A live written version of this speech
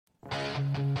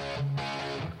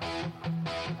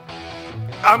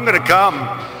I'm gonna come.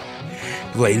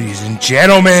 Ladies and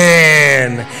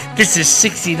gentlemen, this is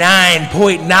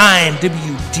 69.9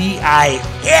 WDIX,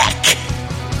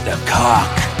 The Cock,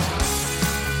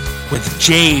 with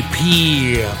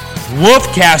JP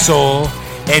Wolfcastle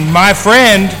and my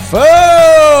friend, Folks.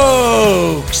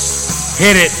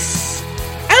 Hit it.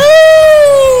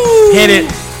 Ow! Hit it.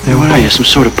 Hey, what are you, some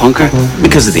sort of punker?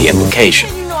 Because of the implication.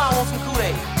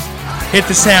 Hit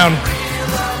the sound.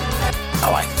 I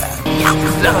like that.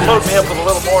 Load me up with a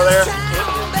little more there.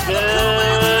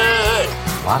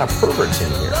 A lot of perverts in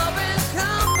here.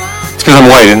 It's because I'm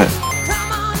white, isn't it?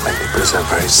 I think because I'm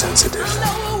very sensitive.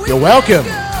 You're welcome.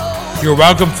 You're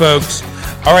welcome, folks.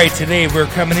 All right, today we're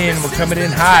coming in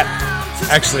hot.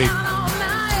 Actually,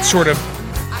 sort of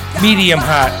medium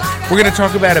hot. We're going to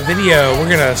talk about a video. We're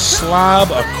going to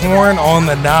slob a corn on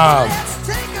the knob.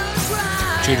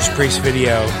 Judas Priest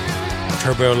video.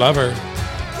 Turbo Lover.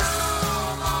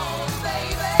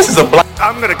 This is a black.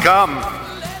 I'm gonna come.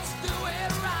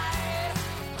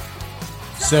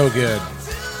 So good.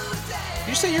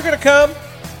 You say you're gonna come?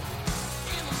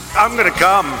 I'm gonna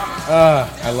come.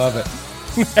 I love it.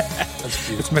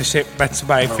 That's my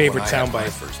favorite soundbite.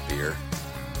 First beer.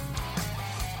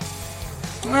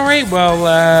 All right,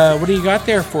 well, what do you got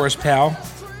there for us, pal?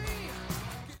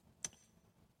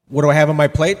 What do I have on my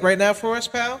plate right now for us,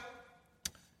 pal?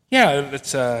 Yeah,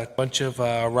 it's a bunch of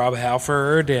Rob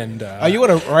Halford and You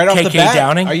want to right off KK the bat?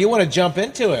 Downing. You want to jump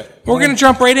into it? We're going to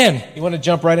jump right in. You want to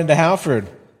jump right into Halford?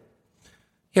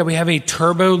 Yeah, we have a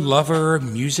Turbo Lover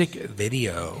music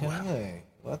video. Okay,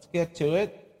 let's get to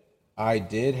it. I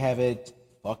did have it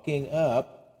fucking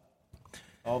up.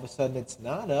 All of a sudden, it's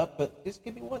not up. But just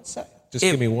give me 1 second.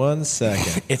 Give me 1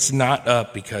 second. It's not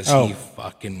up because he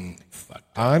fucking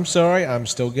fucked up. I'm sorry. I'm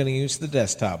still getting used to the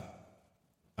desktop.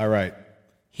 All right.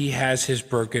 He has his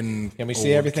broken. Can we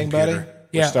see everything, computer.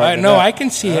 buddy? Yeah, no, I can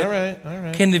see it. All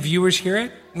right. Can the viewers hear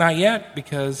it? Not yet,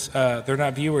 because they're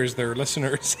not viewers; they're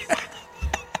listeners.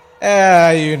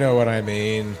 You know what I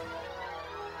mean.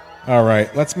 All right,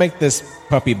 let's make this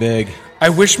puppy big. I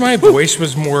wish my voice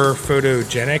was more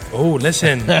photogenic. Oh,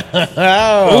 listen!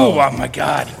 Oh my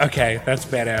God! Okay, that's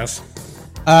badass.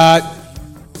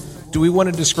 Do we want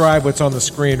to describe what's on the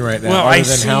screen right now, Well, other I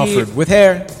than see- Halford with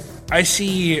hair? I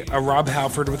see a Rob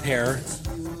Halford with hair.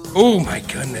 Oh my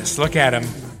goodness, look at him.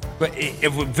 But it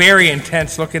was very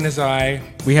intense look in his eye.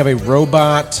 We have a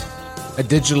robot, a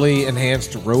digitally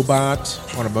enhanced robot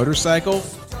on a motorcycle,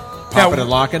 popping and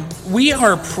locking. We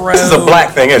are pro. This is a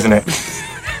black thing, isn't it?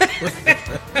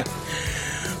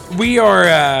 We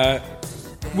are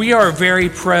very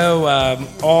pro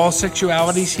all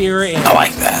sexualities here. And I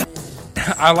like that.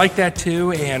 I like that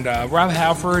too. And Rob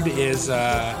Halford is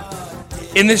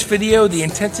in this video. The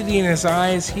intensity in his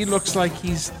eyes. He looks like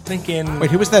he's thinking.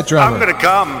 Wait, who was that drummer? I'm gonna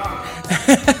come.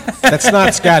 That's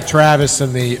not Scott Travis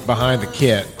in the behind the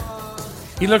kit.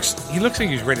 He looks like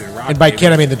he's ready to rock. And by baby.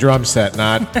 kit, I mean the drum set,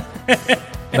 not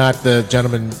the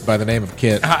gentleman by the name of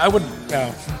Kit. I would,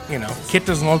 Kit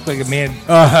doesn't look like a man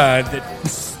that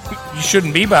you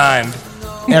shouldn't be behind.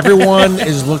 Everyone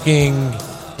is looking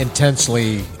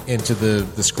intensely into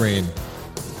the screen.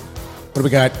 What do we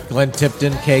got? Glenn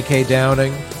Tipton, KK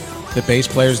Downing, the bass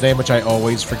player's name, which I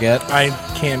always forget. I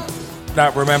can't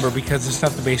not remember because it's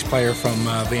not the bass player from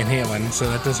Van Halen, so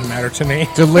that doesn't matter to me.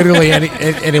 So literally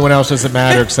anyone else doesn't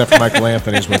matter except for Michael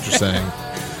Anthony is what you're saying.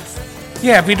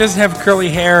 Yeah, if he doesn't have curly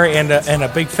hair and a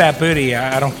big fat booty,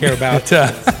 I don't care about.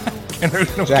 I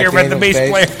don't care about the bass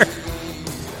player.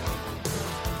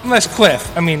 Unless Cliff,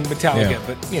 Metallica, Yeah.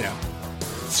 but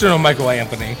still no Michael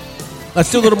Anthony. Let's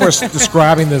do a little more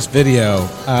describing this video.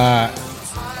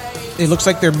 It looks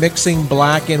like they're mixing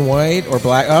black and white or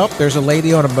black. Oh, there's a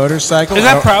lady on a motorcycle. Is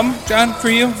that a problem, John, for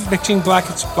you? Mixing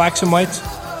blacks and whites?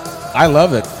 I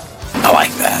love it. I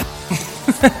like that.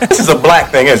 This is a black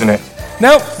thing, isn't it?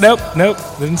 Nope.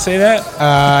 Didn't say that.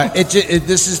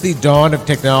 This is the dawn of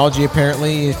technology,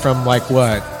 apparently, from like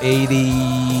what,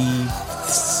 86,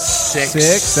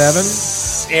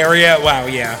 7 area. Wow,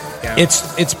 yeah.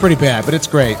 It's pretty bad, but it's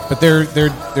great. But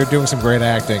they're doing some great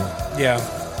acting. Yeah.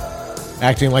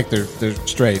 Acting like they're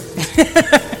straight.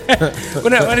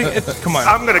 Come on.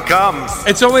 I'm gonna come.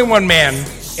 It's only one man,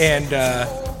 and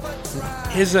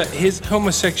his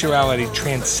homosexuality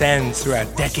transcends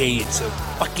throughout decades of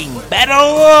fucking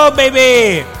battle,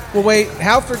 baby. Well, wait,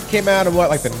 Halford came out in what,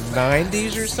 like the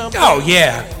 90s or something? Oh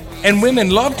yeah, and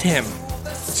women loved him.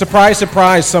 Surprise,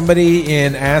 surprise! Somebody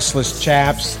in assless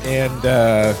chaps and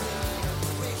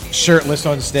shirtless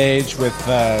on stage with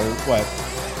what?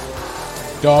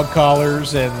 Dog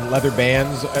collars and leather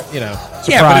bands, Surprise.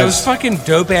 Yeah, but it was fucking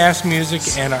dope ass music,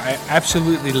 and I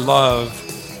absolutely love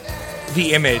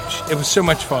the image. It was so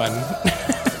much fun.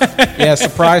 Yeah,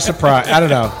 surprise, surprise. I don't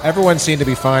know. Everyone seemed to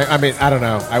be fine. I mean, I don't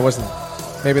know. I wasn't.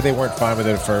 Maybe they weren't fine with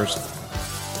it at first.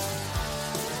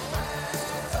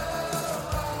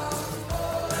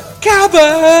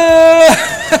 Cowboy!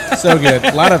 So good.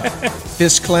 A lot of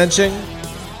fist clenching.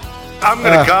 I'm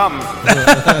gonna come.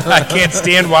 I can't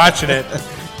stand watching it.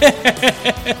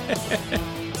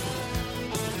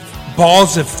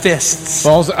 Balls of fists.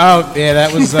 Balls out. Yeah,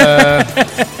 that was.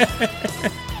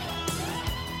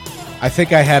 I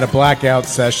think I had a blackout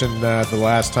session the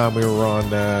last time we were on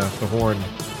the horn.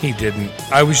 He didn't.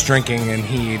 I was drinking and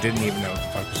he didn't even know what the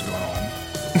fuck was going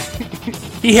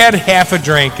on. He had half a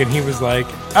drink and he was like,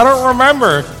 I don't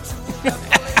remember.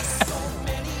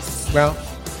 Well,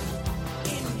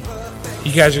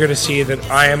 you guys are going to see that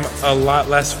I am a lot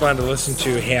less fun to listen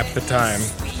to half the time.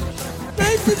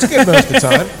 it's good most of the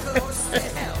time.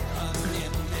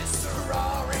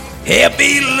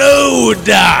 Happy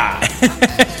loader!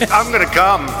 I'm gonna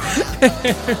come.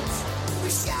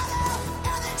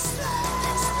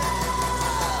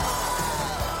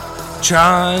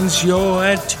 John's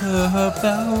your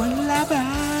turbo lover.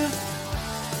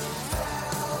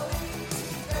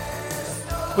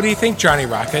 What do you think, Johnny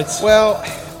Rockets? Well,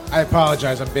 I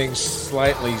apologize. I'm being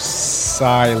slightly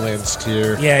silenced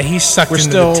here. Yeah, he's sucked We're into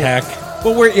still- the tech.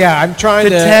 Well, I'm trying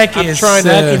The to. tech I'm is trying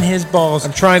sucking to, his balls.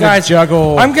 I'm trying Guys, to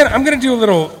juggle. I'm gonna do a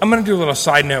little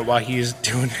side note while he's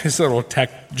doing his little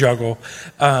tech juggle.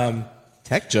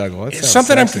 Tech juggle. That sounds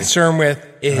Something I'm sexy. concerned with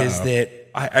is that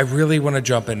I really want to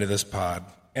jump into this pod,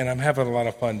 and I'm having a lot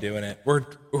of fun doing it. We're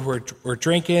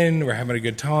drinking, we're having a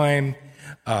good time,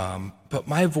 but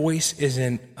my voice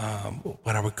isn't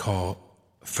what I would call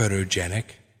photogenic.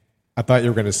 I thought you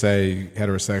were going to say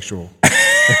heterosexual.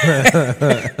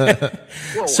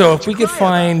 So if we could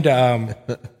find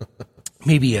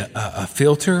maybe a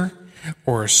filter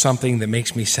or something that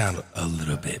makes me sound a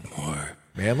little bit more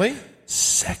Manly?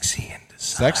 sexy and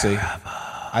Sexy.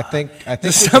 I think we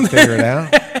can Something- figure it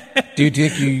out. Do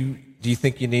you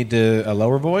think you need a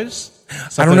lower voice?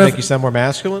 Something don't know to make if- you sound more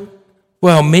masculine?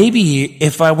 Well, maybe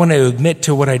if I want to admit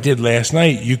to what I did last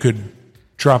night, you could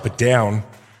drop it down.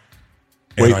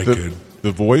 And Wait,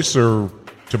 the voice or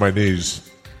to my knees?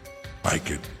 I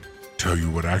could tell you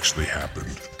what actually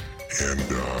happened. And,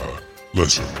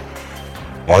 listen,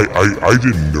 I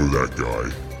didn't know that guy.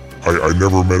 I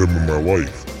never met him in my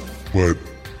life. But,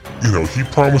 you know, he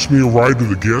promised me a ride to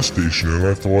the gas station, and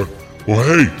I thought, well,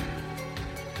 hey.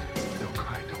 Don't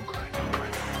cry, don't cry, don't cry.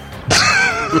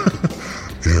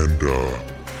 And,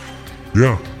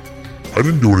 yeah, I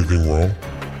didn't do anything wrong.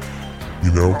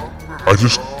 You know, I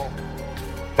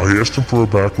asked him for a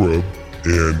back rub,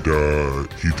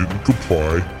 and he didn't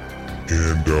comply,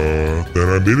 and then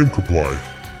I made him comply.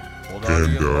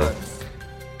 And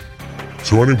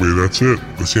so anyway, that's it.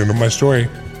 That's the end of my story.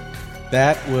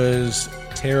 That was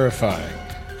terrifying.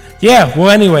 Yeah. Well,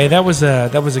 anyway, that was a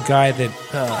guy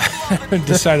that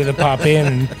decided to pop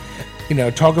in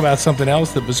and talk about something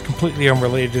else that was completely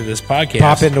unrelated to this podcast.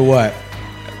 Pop into what?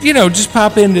 Just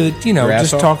pop into Your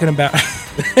just asshole? talking about.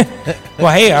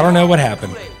 Well, hey, I don't know what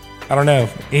happened. I don't know.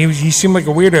 He seemed like a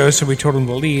weirdo, so we told him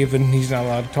to leave, and he's not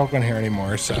allowed to talk on here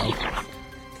anymore. So,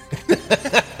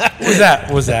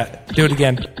 what was that? Do it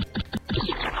again.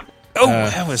 Oh,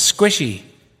 that was squishy.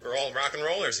 We're all rock and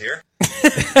rollers here.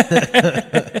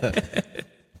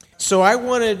 So I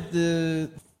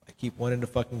keep wanting to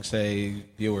fucking say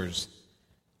viewers,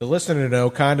 the listener to know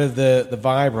kind of the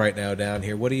vibe right now down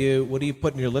here. What are you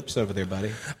putting your lips over there,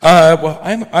 buddy? Well,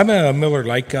 I'm a Miller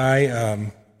Lite guy.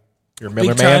 You're a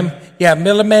Miller Big man? time. Yeah,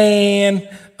 Miller Man.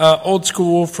 Old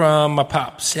school from my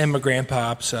pops and my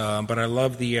grandpops. But I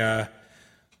love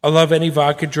I love any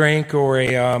vodka drink or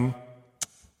a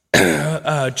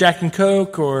Jack and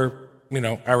Coke or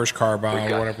Irish Car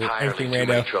Bomb or whatever, anything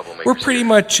rando. We're pretty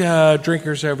much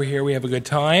drinkers over here. We have a good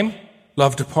time.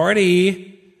 Love to party.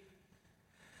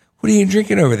 What are you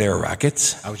drinking over there,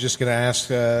 Rockets? I was just going to ask.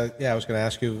 I was going to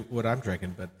ask you what I'm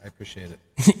drinking, but I appreciate it.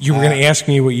 You were going to ask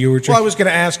me what you were drinking. Well, I was going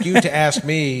to ask you to ask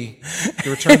me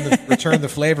to return the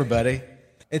flavor, buddy.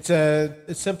 It's a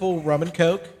simple rum and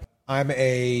Coke. I'm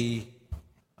a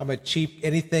cheap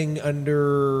anything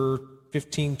under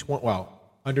 15, 20, well,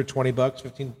 under $20,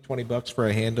 15, $20 for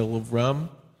a handle of rum,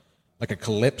 like a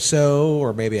Calypso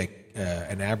or maybe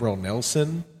an Avril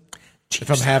Nelson. Cheap If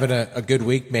I'm stuff. having a good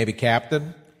week, maybe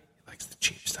Captain. Likes the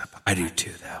cheap stuff. I do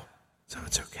too, though, so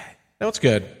it's okay. No, it's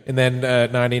good. And then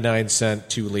 99-cent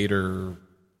 2-liter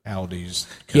Aldi's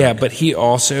Coke. Yeah, but he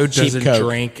also Cheap doesn't Coke.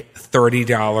 drink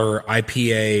 $30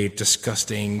 IPA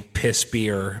disgusting piss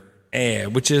beer,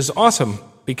 which is awesome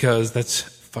because that's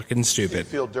fucking Do you stupid.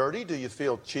 feel dirty? Do you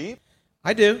feel cheap?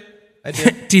 I do.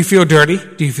 Do you feel dirty?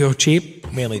 Do you feel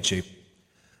cheap? Mainly cheap.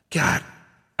 God,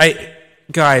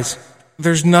 guys,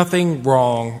 there's nothing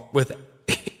wrong with,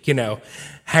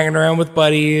 hanging around with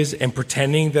buddies and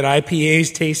pretending that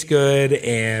IPAs taste good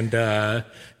and,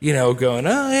 going,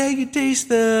 oh, yeah, you taste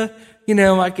the,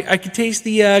 I could taste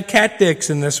the cat dicks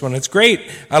in this one. It's great.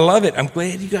 I love it. I'm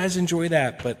glad you guys enjoy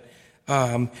that. But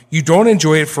you don't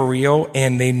enjoy it for real,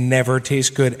 and they never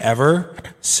taste good ever.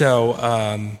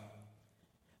 So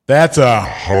That's a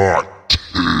Hot take.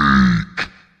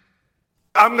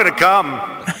 I'm gonna come.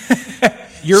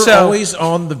 You're So- always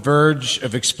on the verge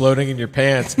of exploding in your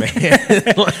pants, man.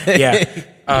 yeah.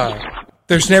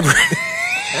 There's never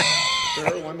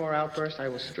Sir, one more outburst, I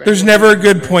will strangle there's you. never a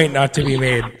good point not to be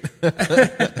made.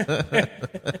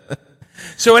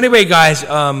 So anyway, guys,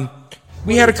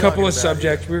 we had a couple of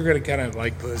subjects. We were going to kind of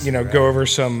go over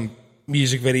some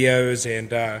music videos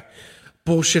and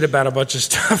bullshit about a bunch of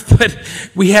stuff, but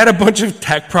we had a bunch of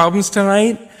tech problems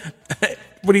tonight.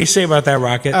 What do you say about that,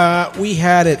 Rocket? We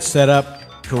had it set up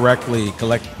correctly for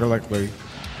about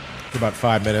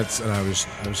 5 minutes, and I was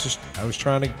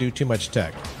trying to do too much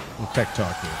tech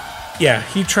talk here. Yeah,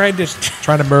 he tried to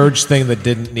Trying to merge thing that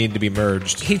didn't need to be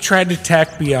merged. he tried to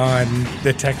tech beyond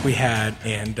the tech we had,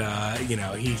 and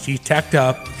he teched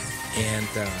up, and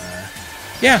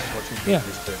yeah.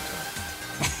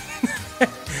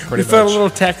 We felt a little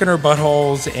tech in our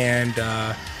buttholes, and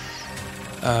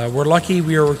we're lucky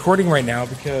we are recording right now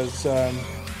because,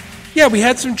 we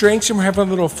had some drinks and we're having a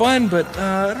little fun, but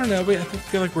I don't know. I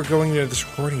feel like we're going into this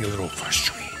recording a little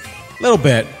frustrated. A little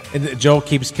bit. And Joel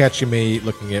keeps catching me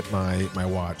looking at my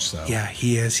watch. So Yeah,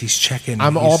 he is. He's checking.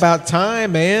 I'm all about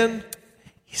time, man.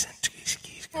 He's going to get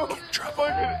in trouble.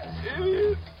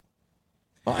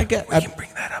 Well, We can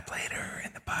bring that up later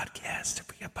in the podcast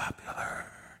if we get popular.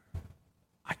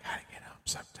 I gotta get home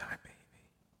sometime,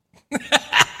 baby.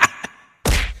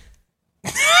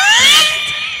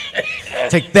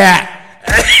 Take that.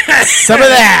 Some of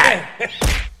that.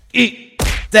 Eat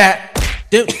that.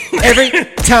 Do every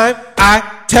time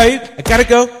I tell you I gotta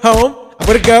go home, I'm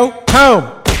gonna go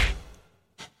home.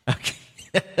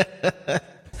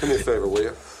 Do me a favor, will you?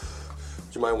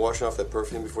 Would you mind washing off that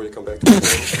perfume before you come back to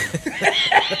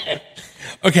the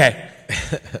Okay.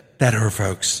 That hurt,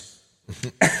 folks.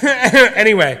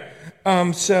 Anyway,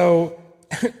 so...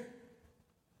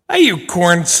 Hey, you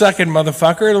corn-sucking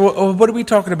motherfucker. What are we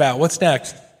talking about? What's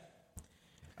next?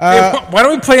 Hey, why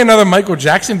don't we play another Michael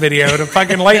Jackson video to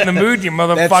fucking lighten the mood, you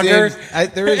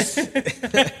motherfucker? There is.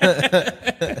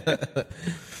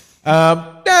 No,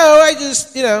 I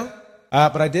just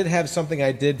but I did have something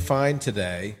I did find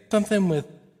today. Something with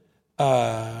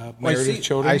Married with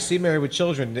Children? I see Married with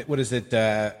Children. What is it?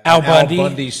 Al Bundy? Al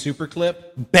Bundy super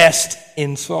clip. Best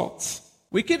insults.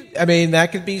 That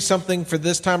could be something for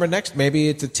this time or next. Maybe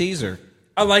it's a teaser.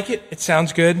 I like it. It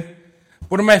sounds good.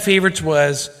 One of my favorites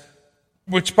was,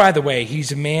 which, by the way,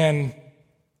 he's a man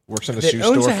Works in a that shoe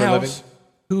owns store a for a living. house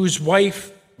whose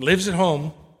wife lives at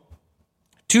home,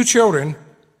 2 children,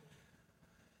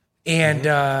 and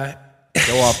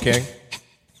Go off, King.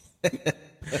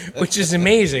 which is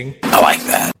amazing. I like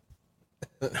that.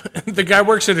 The guy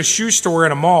works at a shoe store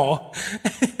in a mall.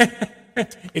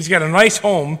 He's got a nice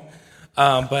home,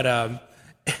 but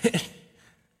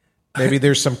Maybe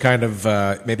there's some kind of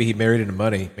maybe he married into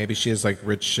money. Maybe she has like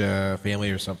rich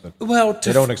family or something. well,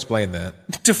 They don't explain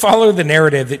that. to follow the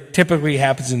narrative that typically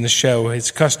happens in the show,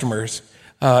 his customers,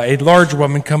 a large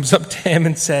woman comes up to him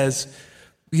and says,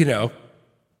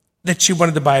 that she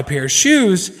wanted to buy a pair of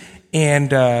shoes,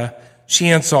 and she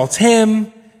insults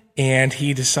him, and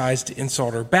he decides to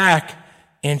insult her back,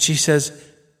 and she says,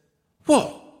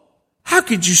 "Whoa, how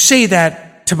could you say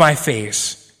that to my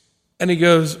face?" And he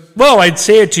goes, "Well, I'd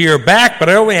say it to your back, but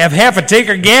I only have half a tank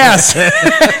of gas."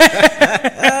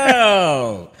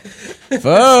 Oh,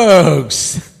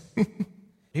 folks.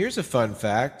 Here's a fun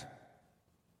fact.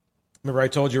 Remember I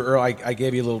told you earlier, I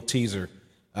gave you a little teaser.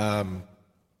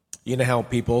 You know how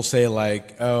people say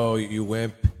like, "Oh, you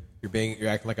wimp, you're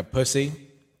acting like a pussy."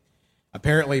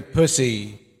 Apparently,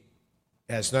 pussy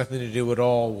has nothing to do at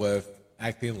all with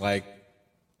acting like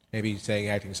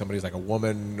acting somebody's like a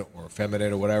woman or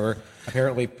feminine or whatever.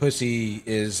 Apparently, pussy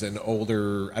is an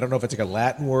older, I don't know if it's like a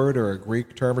Latin word or a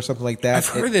Greek term or something like that. I've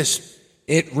heard this.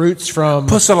 It roots from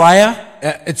Pussalia?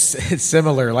 It's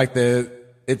similar,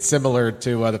 it's similar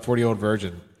to the 40-year-old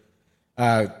virgin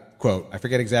quote. I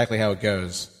forget exactly how it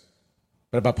goes,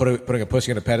 but about putting a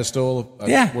pussy on a pedestal.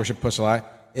 Worship Pussalia.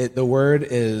 The word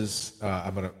is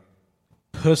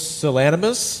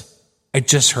pusillanimous. I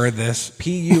just heard this.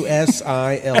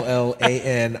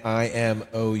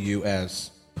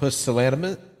 Pussillanimous.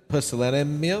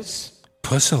 Pusillanimous.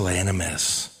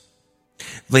 Pusillanimous.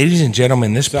 Ladies and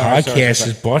gentlemen, this podcast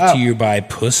is brought to you by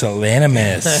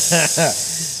Pusillanimous.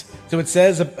 So it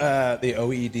says the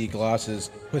OED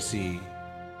glosses pussy,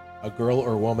 a girl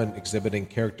or woman exhibiting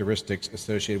characteristics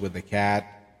associated with the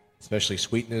cat, especially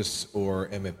sweetness or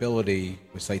amiability,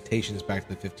 with citations back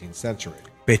to the 15th century.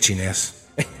 Bitchiness.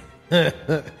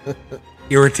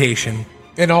 Irritation.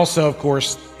 And also, of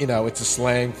course, it's a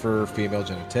slang for female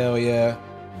genitalia,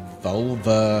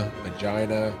 vulva,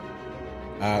 vagina,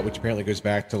 which apparently goes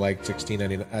back to like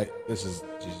 1699. This is,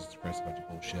 Jesus Christ, a bunch of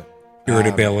bullshit.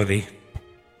 Irritability.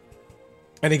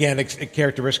 And again,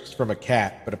 characteristics from a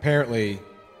cat, but apparently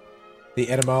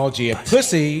the etymology of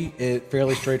pussy is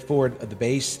fairly straightforward. The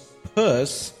base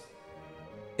puss,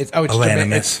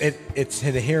 it's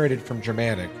inherited from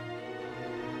Germanic.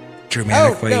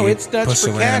 Germanically, it's Dutch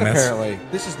for cat, apparently.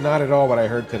 This is not at all what I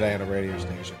heard today on a radio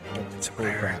station. It's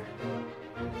crap.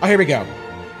 Oh, here we go.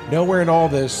 Nowhere in all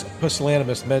this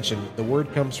pusillanimous mentioned. The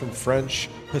word comes from French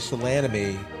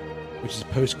pusillanime, which is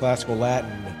post-classical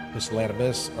Latin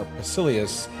pusillanimous or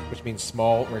pusilius, which means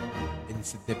small or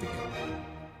insignificant.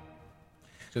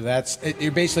 So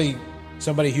you're basically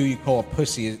somebody who you call a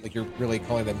pussy, like you're really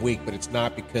calling them weak, but it's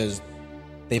not because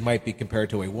they might be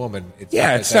compared to a woman.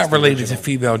 It's not related to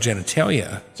female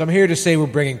genitalia. So I'm here to say we're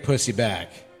bringing pussy back.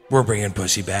 We're bringing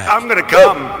pussy back. I'm going to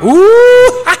come.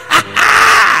 Ooh!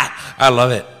 I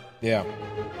love it. Yeah.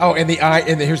 Oh, and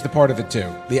here's the part of it,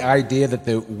 too. The idea that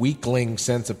the weakling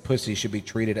sense of pussy should be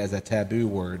treated as a taboo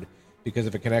word because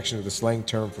of a connection to the slang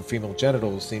term for female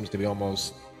genitals seems to be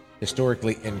almost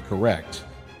historically incorrect,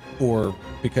 or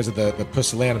because of the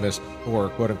pusillanimous or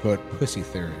quote-unquote pussy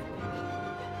theory.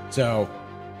 So,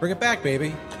 bring it back,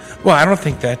 baby. Well, I don't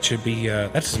think that should be,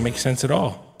 that doesn't make sense at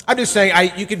all. I'm just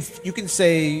saying, you can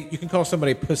call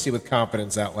somebody pussy with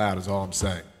confidence out loud is all I'm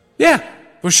saying. Yeah.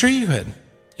 Well, sure you could.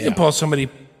 You can call somebody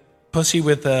pussy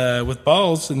with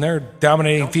balls, and they're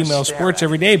dominating female sports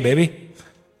every day, baby.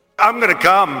 I'm going to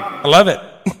come. I love it.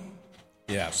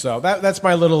 Yeah, so that's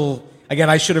my little...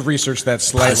 Again, I should have researched that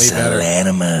slightly better.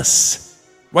 Pusillanimous.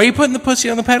 Why are you putting the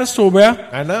pussy on the pedestal, bro?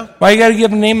 I know. Why you got to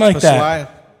give a name like Pussillia.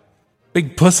 that?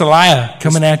 Big Pussillia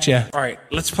coming at you. All right,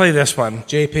 let's play this one.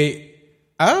 JP.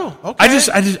 Oh, okay.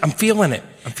 I'm feeling it.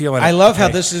 I love how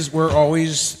this is. We're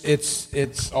always.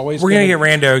 It's always. We're gonna get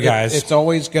rando, guys. It's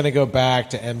always gonna go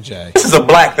back to MJ. This is a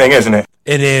black thing, isn't it?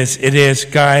 It is,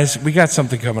 guys. We got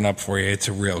something coming up for you. It's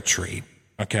a real treat.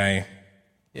 Okay.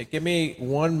 Yeah, give me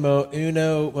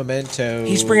uno momento.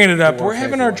 He's bringing it up. We're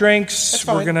having our drinks.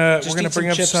 We're gonna bring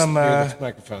up some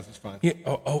microphones. It's fine. Yeah,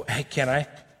 hey, can I?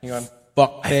 Hang on.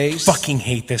 Fuck face. I fucking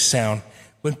hate this sound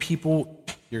when people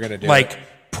you're gonna do like it.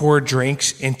 Pour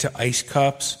drinks into ice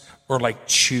cups or like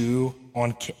chew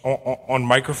on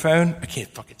microphone. I can't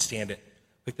fucking stand it.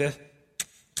 Like this.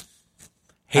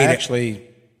 Hate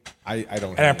it. I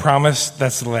don't. And I promise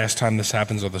that's the last time this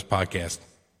happens on this podcast.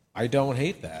 I don't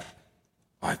hate that.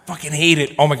 I fucking hate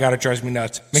it. Oh my God, it drives me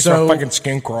nuts. Makes my fucking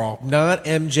skin crawl. Not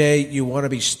MJ, you want to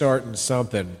be starting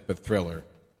something, but Thriller.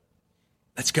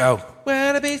 Let's go.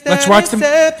 Let's watch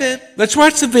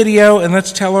the video and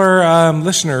let's tell our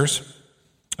listeners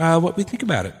what we think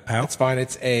about it, pal. It's fine.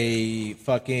 It's a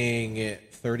fucking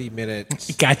 30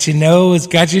 minutes. Got your nose,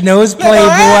 Playboy.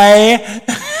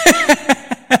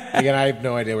 Again, I have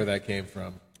no idea where that came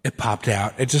from. It popped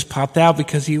out. It just popped out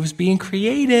because he was being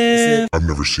creative. I've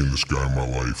never seen this guy in my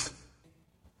life.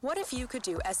 What if you could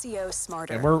do SEO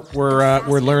smarter? And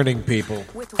we're learning, people.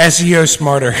 SEO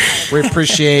smarter. We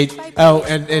appreciate. Oh,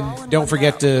 and don't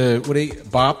forget to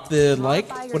bop the like.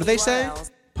 What do they say?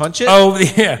 Punch it. Oh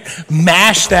yeah,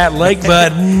 mash that like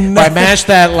button. By mash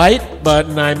that like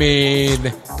button, I mean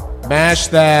mash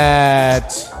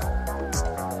that.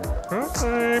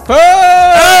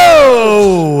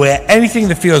 Oh, anything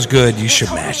that feels good, you should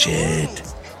mash it.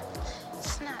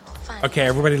 Okay,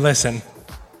 everybody, listen.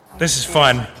 This is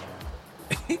fun.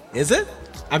 Is it?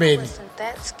 I mean,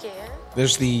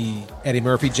 there's the Eddie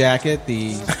Murphy jacket,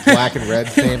 the black and red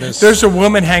famous. There's a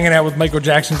woman hanging out with Michael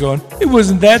Jackson going, it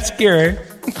wasn't that scary.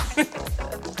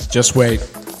 Just wait.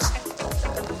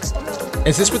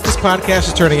 Is this what this podcast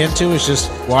is turning into? Is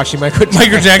just watching Michael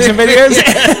Jackson videos?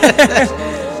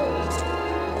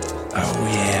 Oh,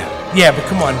 yeah. Yeah, but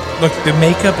come on. Look, the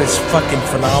makeup is fucking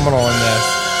phenomenal in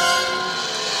this.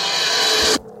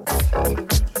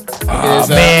 Oh,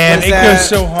 man, it goes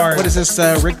so hard. What is this,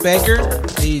 Rick Baker?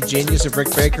 The genius of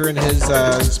Rick Baker and his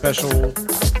special...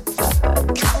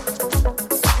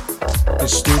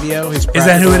 His studio? His is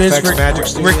that who it is,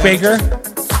 Rick Baker?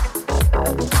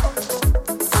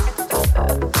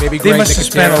 Maybe they must have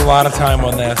spent a lot of time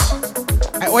on this.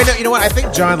 Wait, no, you know what? I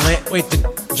think John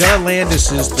John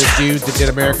Landis is the dude that did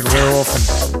American Werewolf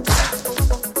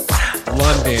in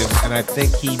London, and I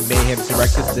think he may have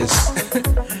directed this.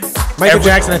 Michael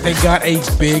Jackson, I think, got a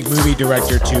big movie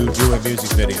director to do a music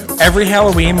video. Every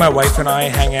Halloween, my wife and I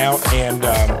hang out, and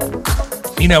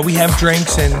we have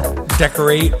drinks and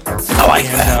decorate. I like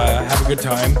that. Have a good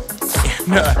time.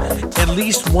 And, at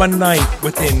least one night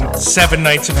within 7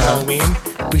 nights of Halloween,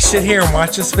 we sit here and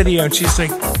watch this video, and she's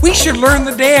like, "We should learn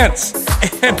the dance."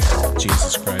 And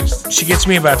Jesus Christ! She gets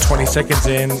me about 20 seconds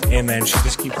in, and then she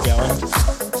just keeps going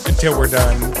until we're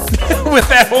done with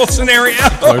that whole scenario.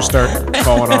 Clothes start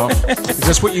falling off. Is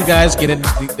this what you guys get in,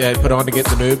 put on to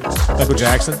get in the mood? Michael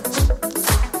Jackson?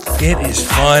 It is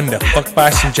fun to fuck by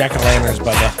some jack-o'-lanterns,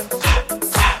 Bubba.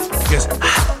 Because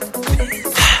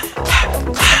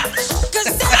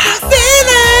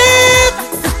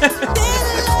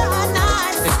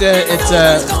it's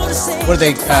what do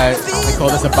they call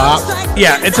this, a bop?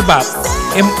 Yeah, it's a bop.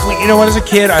 And you know what? As a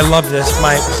kid, I loved this.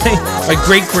 My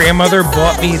great grandmother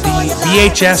bought me the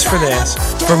VHS for this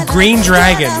from Green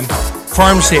Dragon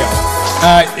Farm Sale.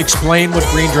 Explain what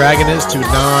Green Dragon is to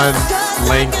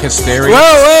non-Lancasterians.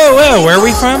 Whoa! Where are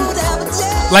we from?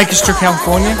 Lancaster,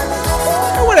 California.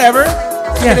 Whatever.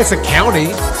 Yeah, it's a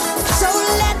county.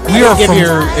 We are give from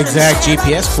your exact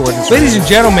GPS coordinates. Ladies and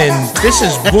gentlemen, this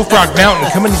is Wolf Rock Mountain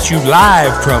coming at you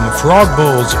live from Frog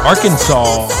Bowls,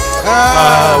 Arkansas.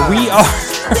 We are.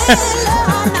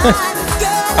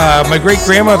 My great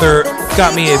grandmother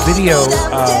got me a video,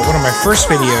 one of my first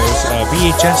videos,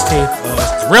 VHS tape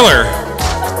of Thriller,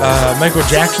 Michael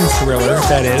Jackson's Thriller,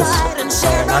 that is,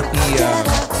 not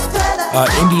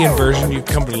the Indian version you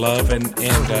come to love and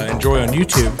enjoy on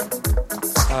YouTube.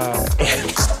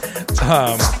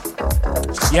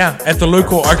 At the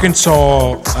local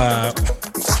Arkansas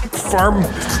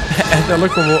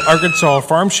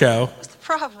farm show. What's the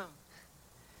problem?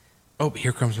 Oh,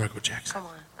 here comes Michael Jackson. Come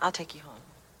on, I'll take you home.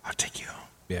 I'll take you home.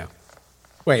 Yeah.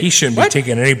 Wait, he shouldn't be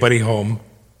taking anybody home.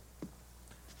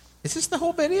 Is this the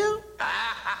whole video?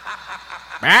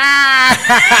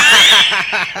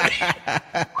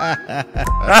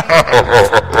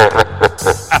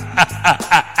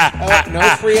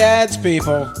 No free ads,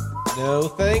 people. No,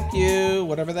 thank you.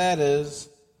 Whatever that is.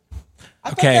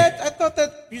 I thought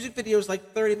that music video was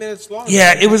like 30 minutes long.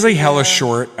 Yeah, it was like hella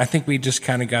short. I think we just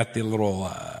kind of got the little.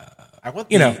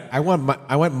 I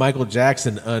want Michael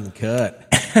Jackson uncut.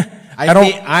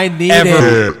 I need it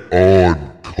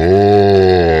uncut.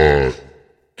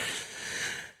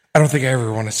 I don't think I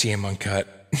ever want to see him uncut.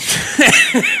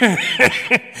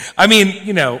 I mean,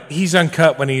 he's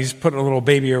uncut when he's putting a little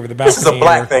baby over the balcony. This is a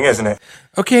black thing, isn't it?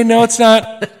 Okay, no, it's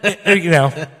not.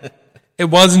 It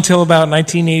was until about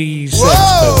 1986.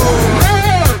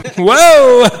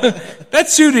 Whoa! That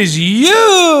suit is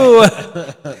you!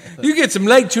 You get some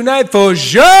leg tonight for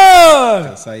sure!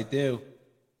 Yes, I do.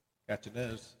 Got your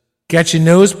nose. Got your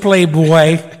nose,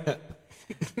 playboy.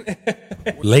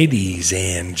 Ladies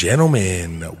and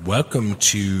gentlemen, welcome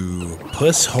to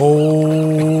Puss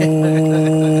Hole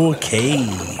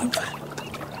Cave.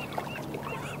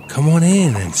 Come on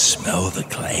in and smell the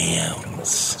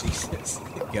clams. Jesus.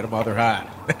 Get them while they're hot.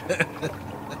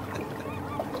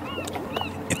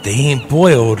 If they ain't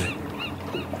boiled,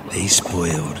 they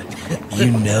spoiled.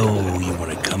 You know you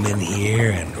want to come in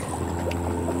here and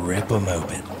rip them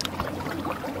open.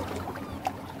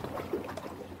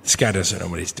 This guy doesn't know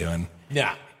what he's doing.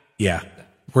 Yeah. Yeah.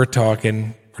 We're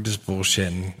talking. We're just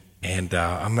bullshitting. And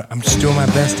I'm just doing my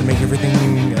best to make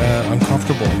everything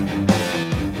uncomfortable.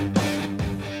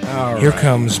 All Here right.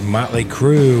 comes Mötley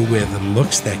Crüe with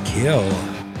Looks That Kill.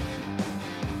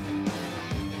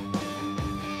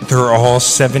 They're all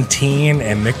 17,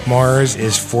 and Mick Mars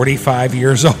is 45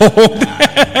 years old.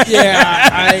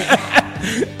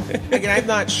 I'm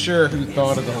not sure who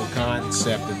thought of the whole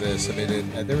concept of this. I mean,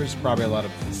 there was probably a lot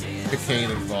of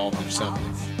cocaine involved or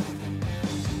something.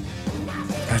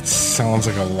 That sounds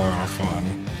like a lot of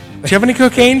fun. Do you have any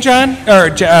cocaine, John? Or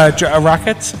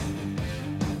rockets?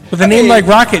 With a name like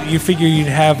Rocket, you figure you'd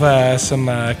have some...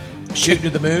 Shooting to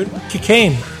the moon?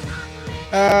 Cocaine.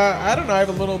 I don't know. I have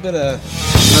a little bit of...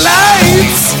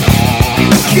 Lights!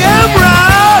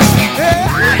 Camera!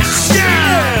 Action!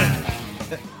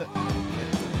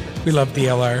 We love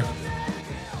DLR.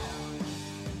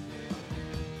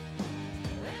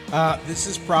 This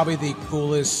is probably the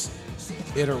coolest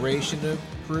iteration of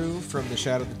Crüe from the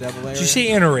Shadow of the Devil era. Did you say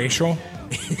interracial?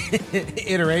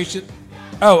 Iteration?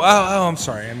 Oh, I'm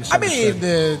sorry. I mean,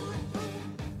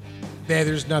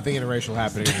 there's nothing interracial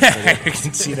happening. I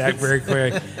can see that very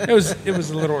clearly. It was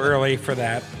a little early for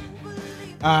that.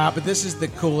 But this is the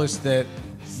coolest that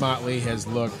Mötley has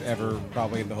looked ever,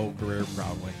 probably in the whole career,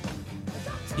 probably.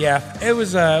 Yeah, it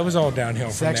was all downhill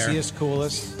from there. Sexiest,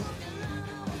 coolest.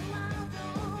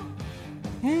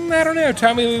 I don't know.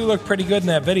 Tommy Lee looked pretty good in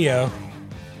that video.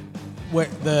 What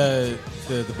the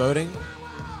boating?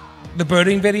 The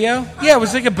boating video? Yeah, it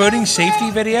was like a boating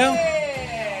safety video.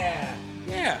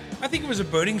 Yeah, I think it was a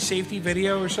boating safety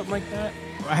video or something like that.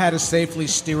 I had to safely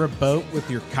steer a boat with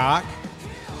your cock.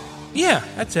 Yeah,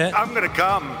 that's it. I'm gonna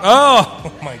come.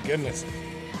 Oh my goodness.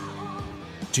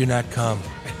 Do not come.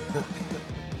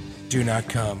 Do not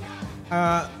come.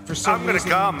 For some I'm gonna reason,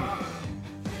 come.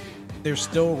 they're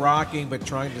still rocking, but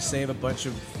trying to save a bunch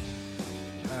of,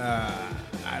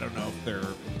 I don't know if they're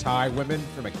Thai women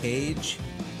from a cage.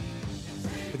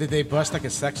 Did they bust like a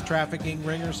sex trafficking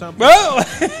ring or something? Whoa!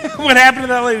 What happened to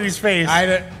that lady's face?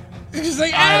 It's just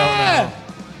like, I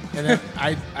don't know. And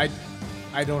then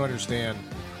I don't understand.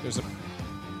 There's a.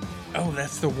 Oh,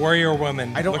 that's the warrior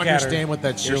woman. I don't Look at her. understand what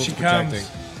that Here shield's she protecting.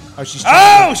 comes. Oh,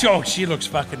 she's. She looks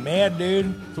fucking mad,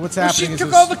 dude. So what's Well, happening? she is took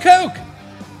this, all the coke.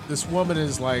 This woman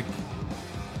is like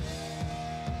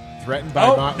threatened by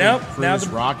Mötley Crüe's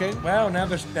rocking. Wow, now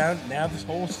this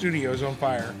whole studio's on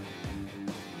fire.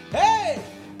 Hey!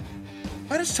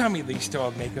 Why does Tommy Lee still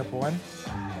have makeup on?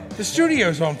 The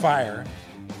studio's on fire.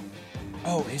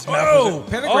 Oh, his mouth is...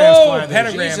 Pentagram's flying there.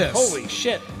 Pentagram. Jesus. Holy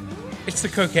shit. It's the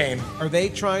cocaine. Are they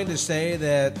trying to say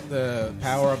that the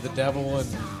power of the devil and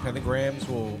pentagrams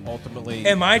will ultimately?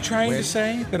 Am I trying win? to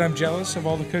say that I'm jealous of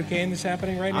all the cocaine that's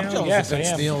happening right I'm now? jealous Yes, of I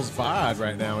Ben am. Steele's bod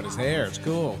right now in his hair. It's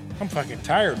cool. I'm fucking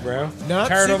tired, bro. Not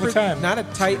tired all super, the time. Not a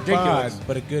tight bod, Ridiculous.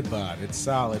 but a good bod. It's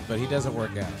solid, but he doesn't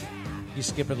work out. He's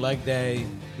skipping leg day.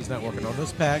 He's not working on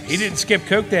those pecs. He didn't skip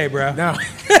coke day, bro. No.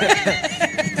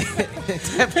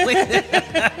 Definitely.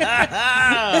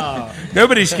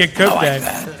 Nobody skipped coke day.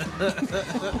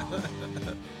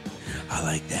 I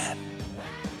like that.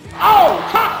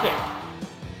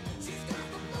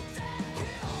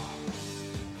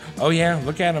 Oh, yeah,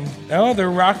 look at them. Oh,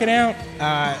 they're rocking out.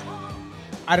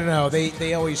 I don't know.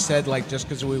 They always said, like, just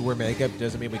because we wear makeup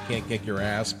doesn't mean we can't kick your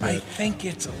ass. But I think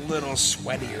it's a little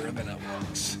sweatier than it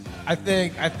looks. I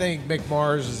think Mick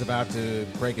Mars is about to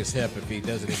break his hip if he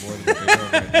does any more than what they're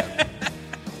doing right now.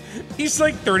 He's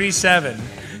like 37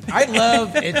 I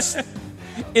love it's.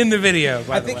 in the video,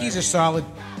 by I the think way. he's a solid.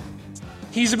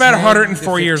 He's about 10 to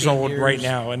 104 years 15 old years. right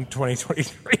now in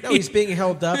 2023. No, he's being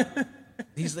held up.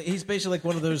 He's basically like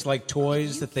one of those like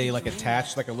toys that they like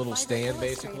attach like a little stand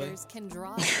basically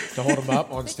to hold him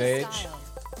up on stage.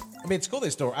 I mean, it's cool they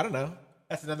still. I don't know.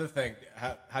 That's another thing.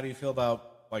 How do you feel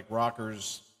about like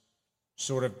rockers,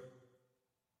 sort of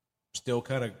still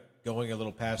kind of going a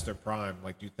little past their prime?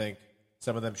 Like, do you think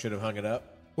some of them should have hung it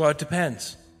up? Well, it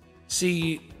depends.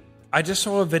 See, I just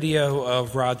saw a video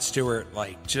of Rod Stewart,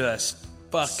 like, just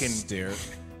fucking, Stare.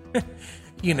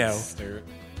 you know, Stare.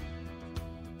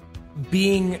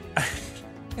 being,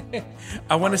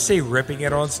 I want to say ripping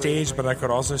it on stage, but I could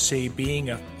also say being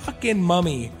a fucking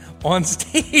mummy on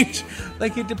stage.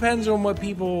 Like, it depends on what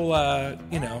people,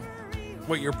 you know,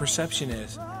 what your perception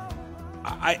is.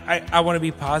 I want to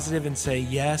be positive and say,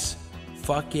 yes,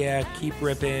 fuck yeah, keep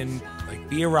ripping, like,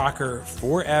 be a rocker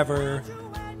forever.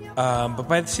 But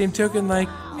by the same token, like,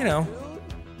 you know,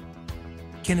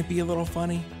 can it be a little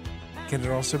funny? Can it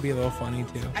also be a little funny,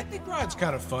 too? I think Rod's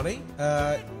kind of funny.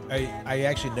 I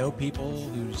actually know people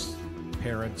whose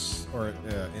parents or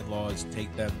in-laws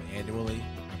take them annually.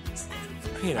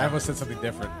 You I know, almost said something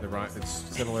different. It's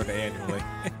similar to annually.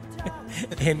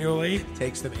 annually.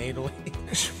 Takes them annually.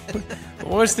 I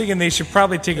was thinking they should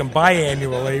probably take them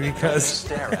biannually because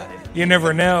you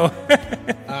never know.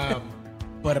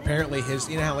 But apparently his,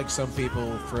 you know how like some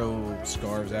people throw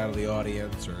scarves out of the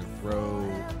audience or throw,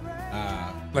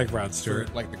 Like Rod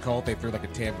Stewart. like the Cult, they threw like a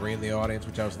tambourine in the audience,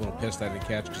 which I was a little pissed I didn't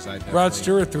catch because I definitely... Rod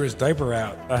Stewart threw his diaper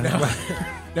out.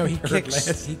 No, he Heard kicks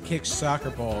last. he kicks soccer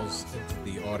balls into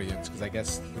the audience because I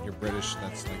guess when you're British,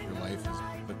 that's like your life is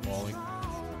footballing.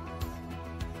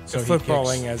 So he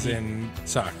footballing kicks- as he- in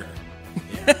soccer.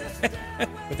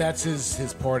 But that's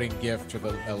his parting gift to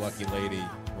a lucky lady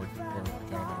or I don't know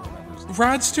whatever.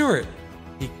 Rod Stewart.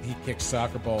 He kicks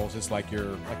soccer balls. It's like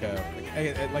you're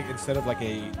like instead of like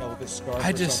a Elvis scarf. I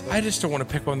or just something. don't want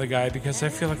to pick on the guy because I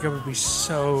feel like I would be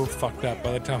so fucked up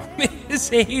by the time I'm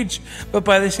his age. But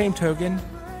by the same token,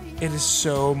 it is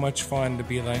so much fun to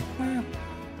be like, She's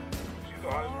the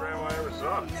hottest grandma I ever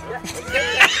saw.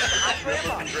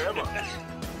 Grandma.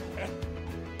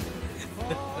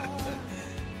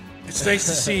 it's nice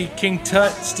to see King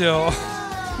Tut still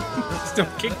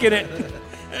kicking it.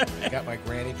 Got my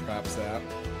granny drops out.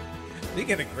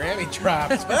 Speaking of Grammy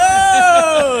drops,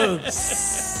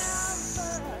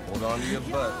 folks! Hold on to your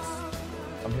butts.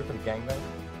 I'm here for the gangbang.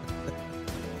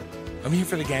 I'm here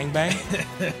for the gangbang.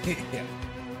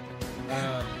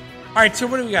 Yeah. All right, so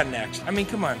what do we got next? I mean,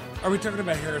 come on. Are we talking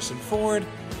about Harrison Ford?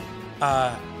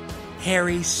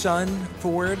 Harry's son,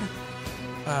 Ford?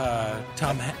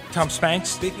 Tom Spanks?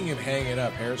 Speaking of hanging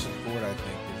up, Harrison Ford, I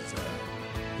think, is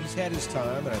he's had his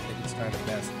time, and I think it's time to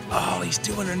pass it to him. Oh, he's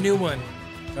doing a new one.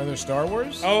 Another Star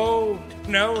Wars? Oh,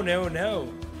 no.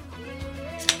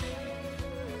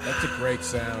 That's a great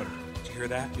sound. Did you hear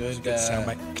that? Good, Good sound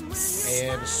bite.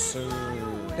 And so...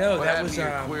 No, What that happened was to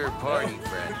your queer party,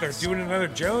 friend? They're doing another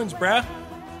Jones, bruh.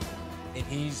 And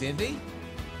he's indie?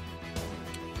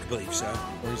 I believe so.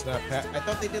 Or he's not... I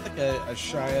thought they did like a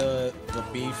Shia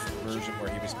LaBeouf version where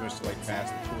he was supposed to like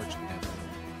pass the torch to him.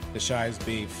 The Shia's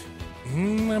Beef.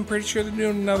 I'm pretty sure they're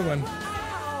doing another one.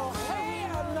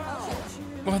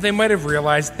 Well, they might have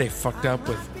realized they fucked up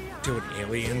with doing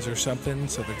Aliens or something,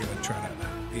 so they're gonna try to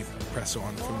press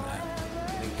on from that.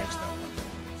 I didn't catch that one.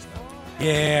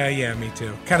 Yeah, me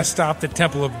too. Kind of stopped at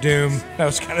Temple of Doom. That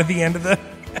was kind of the end of the...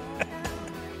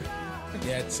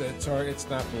 Yeah, it's hard. It's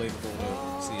not believable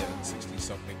to see a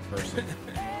 60-something person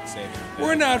say that.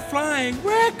 We're not flying,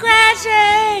 we're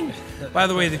crashing! By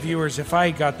the way, the viewers, if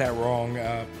I got that wrong,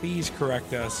 please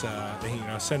correct us.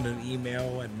 Send an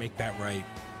email and make that right.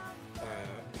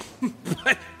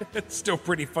 But it's still a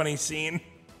pretty funny scene.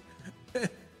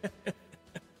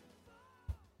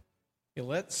 Yeah,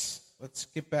 let's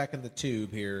get back in the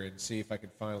tube here and see if I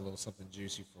can find a little something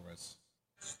juicy for us.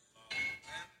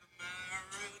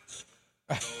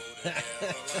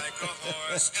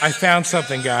 I found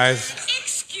something, guys.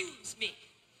 Excuse me,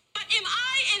 but am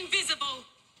I invisible?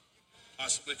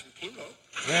 Possibly from Pluto.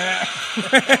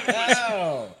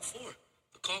 Oh.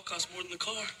 The car costs more than the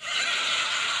car.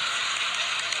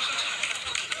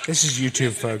 This is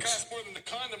YouTube, folks. More than the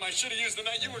condom I should have used the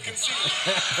night you were conceived.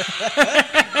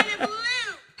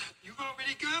 You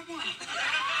already got one.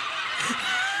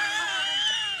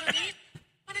 Honey,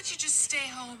 why don't you just stay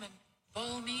home and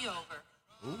bowl me over?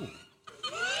 Woo!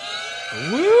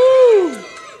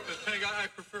 But Peg, I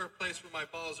prefer a place where my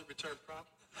balls are returned properly.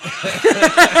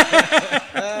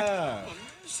 Oh,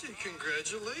 mercy,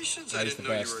 congratulations. I That is didn't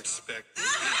the know best. you were expecting.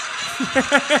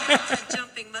 That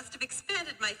jumping must have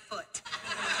expanded my foot.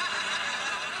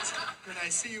 And I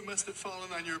see you must have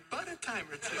fallen on your butt a time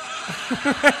or two.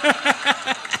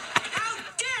 How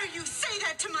dare you say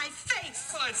that to my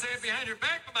face? Well, I'd say it behind your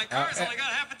back, but my car's only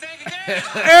got half a tank again.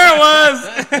 There it was!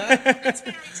 That's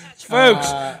very touching.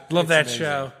 Folks, love it's that amazing.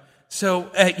 show.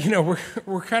 So,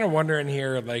 we're kind of wondering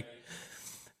here, like,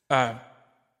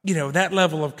 that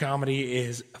level of comedy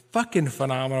is fucking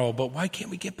phenomenal, but why can't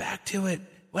we get back to it?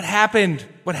 What happened?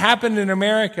 What happened in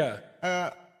America?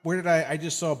 Where did I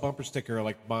just saw a bumper sticker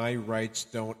like my rights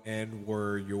don't end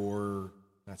where your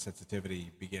not sensitivity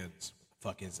begins. What the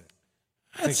fuck is it?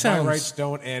 That Like, sounds... my rights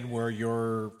don't end where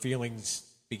your feelings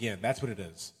begin. That's what it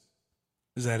is.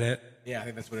 Is that it? Yeah, I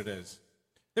think that's what it is.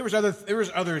 There was other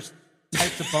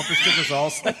types of bumper stickers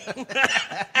also.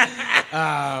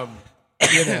 I'm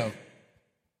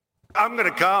going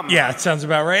to come. Yeah, it sounds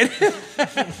about right.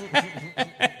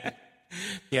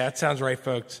 Yeah, it sounds right,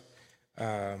 folks.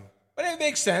 But it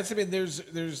makes sense. I mean,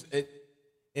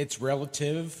 it's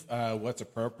relative. What's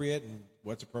appropriate and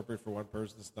what's appropriate for one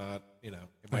person is not. It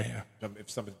might if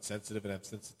someone's sensitive and have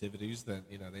sensitivities, then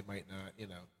they might not.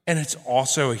 And it's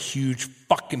also a huge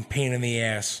fucking pain in the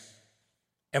ass.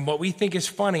 And what we think is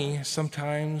funny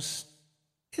sometimes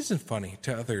isn't funny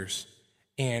to others.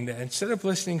 And instead of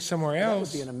listening somewhere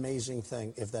else, That would be an amazing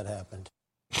thing if that happened.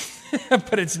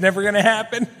 but it's never going to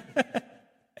happen.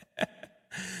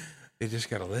 They just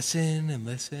got to listen and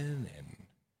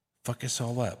fuck us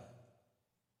all up.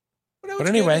 But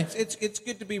anyway, it's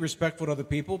good to be respectful to other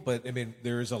people. But I mean,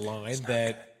 there is a line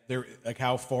that like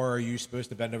how far are you supposed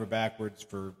to bend over backwards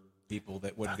for people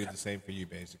that wouldn't do the same for you,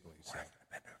 basically. So.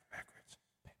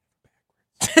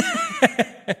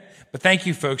 But thank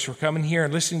you, folks, for coming here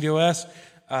and listening to us.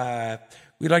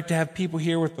 We'd like to have people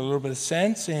here with a little bit of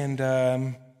sense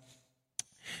and,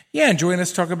 enjoying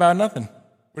us talk about nothing.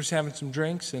 We're just having some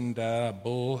drinks and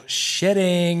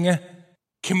bullshitting.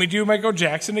 Can we do Michael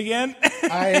Jackson again?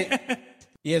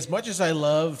 As much as I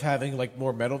love having like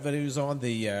more metal videos on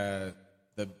the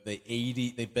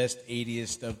best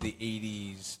 80th of the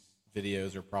 80s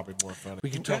videos are probably more fun.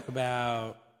 We can talk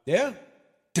about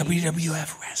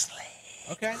WWF wrestling.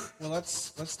 Okay, well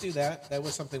let's do that. That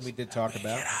was something we did talk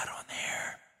about. Get out on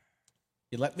there.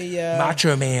 You let me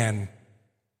Macho Man.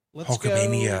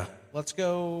 Hulkamania. Let's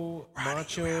go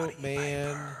Macho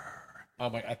Man. Oh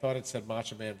my! I thought it said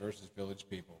Macho Man versus Village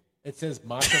People. It says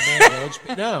Macho Man Village.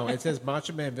 No, it says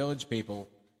Macho Man Village People.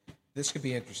 This could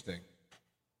be interesting.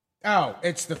 Oh,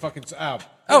 it's the fucking. Oh,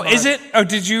 Oh, is it? Oh,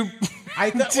 did you?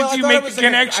 Did you make a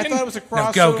connection? I thought it was a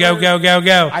crossover. No,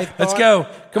 go. Let's go.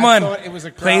 Come on. It was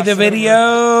a Play the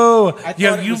video.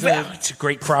 It's a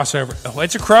great crossover. Oh,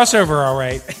 it's a crossover, all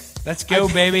right. Let's go,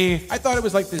 baby. I thought it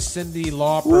was like this Cyndi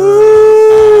Lauper.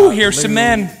 Woo! Here's some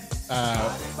men.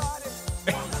 God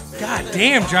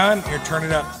damn, John. Here, turn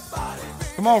it up.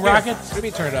 Come on, Rockets. Let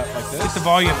me turn it up like this. Get the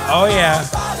volume. Oh, yeah.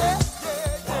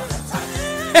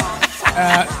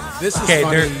 This is okay,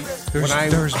 funny.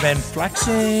 There's been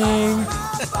flexing.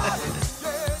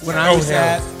 When I was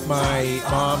at my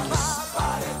mom's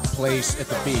place at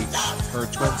the beach, her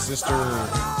twin sister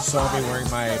saw me wearing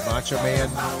my Macho Man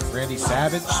Randy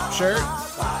Savage shirt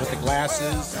with the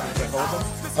glasses that hold them.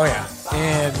 Oh, yeah.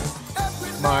 And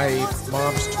my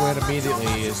mom's twin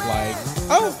immediately is like,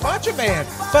 "Oh, Macho Man,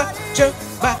 Macho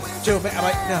Man." I'm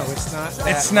like, "No, it's not.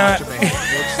 It's not Macho Man.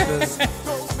 It's the,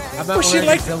 I'm not wearing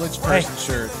a Village Person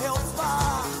shirt."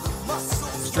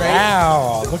 Straight.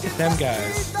 Wow, look at them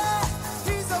guys.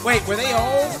 Wait, were they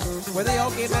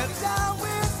all gay men?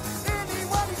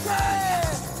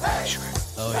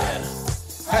 Oh yeah.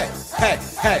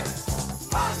 Hey.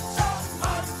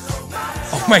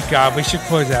 Oh my God, we should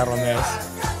close out on this.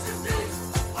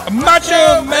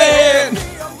 Macho Man!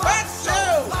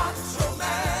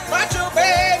 Macho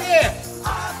Man, yeah!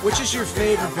 Which is your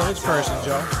favorite Village Person,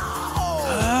 Joe?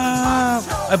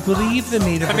 I believe the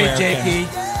Native American. JP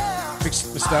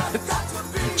McStuffins.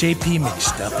 JP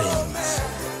McStuffins.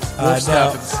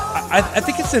 Stuffins. I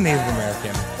think it's a Native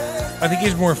American. I think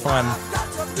he's more fun.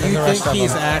 Do you think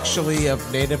he's actually of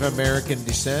Native American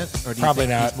descent? Or do you Probably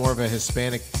think not. He's more of a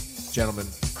Hispanic gentleman?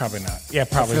 Probably not. Yeah,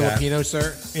 probably not. Filipino,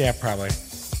 sir? Yeah, probably.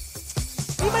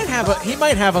 He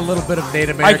might have a little bit of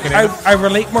Native American in him. I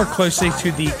relate more closely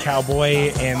to the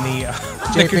cowboy and the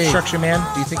construction man.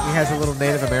 Do you think he has a little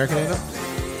Native American in him?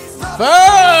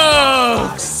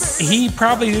 Folks! He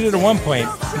probably did it at one point.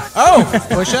 Oh,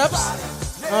 push-ups?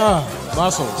 Oh,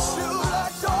 muscles.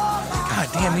 God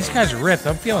damn, these guys are ripped.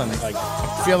 I'm feeling like...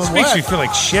 Feeling this makes me feel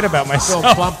like shit about myself.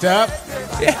 Feeling plumped up?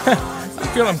 Yeah, I'm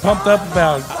feeling pumped up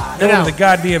about going to the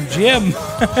goddamn gym.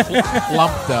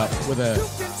 Lumped up with a...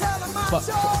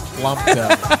 Lumped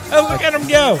up. Look at him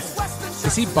go.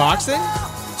 Is he boxing?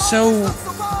 So,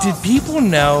 did people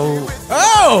know...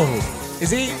 Oh! Is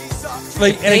he...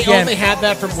 Like, and they again, only had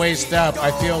that from waist up.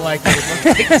 I feel like it would look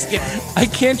like he's getting I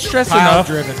can't stress enough.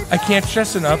 I can't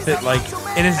stress enough that like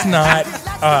it is not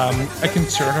a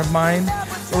concern of mine.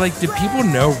 But, like, did people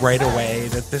know right away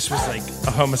that this was like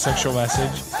a homosexual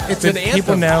message? It's did an anthem.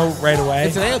 People know right away.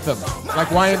 It's an anthem, like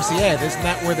YMCA. Isn't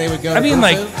that where they would go? I mean,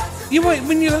 like,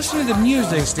 when you listen to the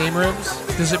music, steam rooms,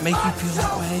 does it make you feel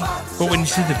that way? But when you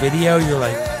see the video, you're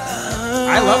like,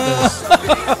 I love this.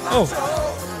 Oh.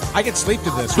 I could sleep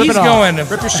to this. He's going. Rip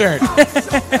your shirt.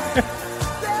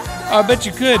 I bet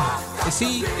you could.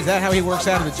 Is that how he works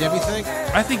out of the gym, you think?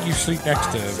 I think you sleep next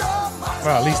to,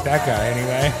 well, at least that guy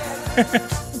anyway.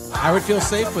 I would feel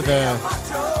safe with an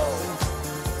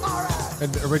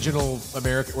original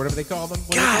American, whatever they call them.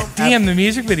 God damn, the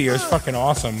music video is fucking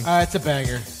awesome. It's a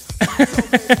banger.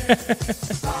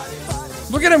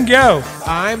 Look at him go.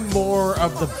 I'm more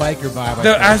of the biker vibe.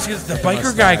 The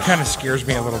biker guy kind of scares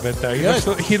me a little bit, though.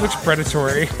 He looks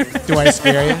predatory. Do I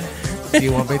scare you? Do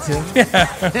you want me to?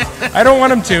 Yeah. I don't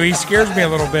want him to. He scares me a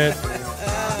little bit.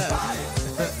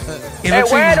 Hey,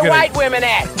 where are the white women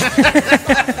at?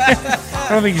 I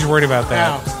don't think he's worried about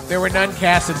that. No, there were none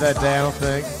casted that day, I don't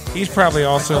think. He's probably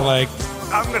also like...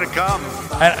 I'm going to come.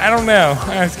 I don't know.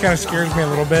 It kind of scares me a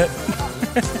little bit.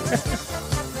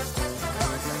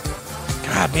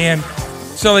 God, man.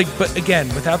 So, like, but again,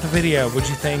 without the video, what'd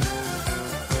you think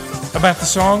about the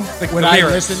song? Like, would I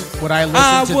listen to this?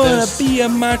 I wanna be a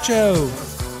macho.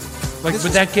 Like,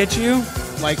 would that get you?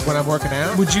 Like when I'm working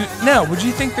out? Would you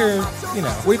think they're, you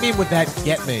know? What do you mean would that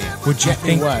get me? Would you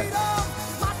think what?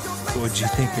 Would you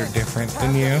think they're different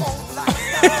than you?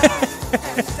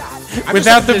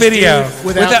 Without the video.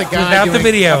 Without the guy doing the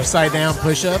video. Upside down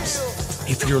push-ups?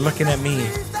 If you're looking at me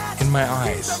in my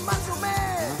eyes,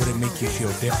 would it make you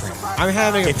feel different? I'm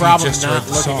having a problem not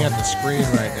looking at the screen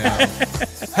right now.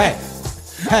 Hey.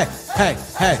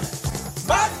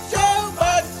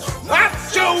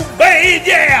 Macho Man,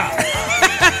 yeah!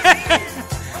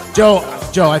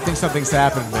 Joe, I think something's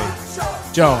happened to me.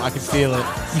 Joe, I can feel it.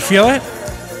 You feel it?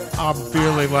 I'm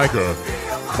feeling like a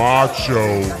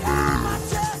macho man.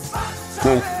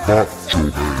 Fuck macho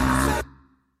man.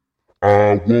 I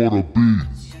wanna be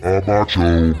a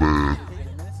macho man.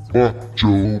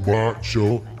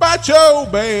 Macho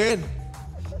man.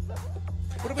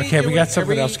 Okay, we got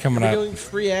something else coming up. Are we doing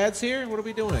free ads here? What are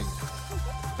we doing?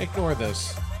 Ignore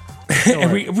this.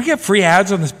 And we get free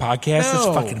ads on this podcast. That's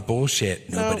No. fucking bullshit.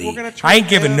 Nobody. we're gonna turn I ain't it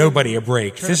giving down. nobody a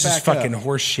break. Turn This it is back fucking up.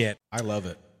 horse shit. I love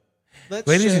it. Let's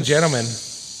Ladies and gentlemen.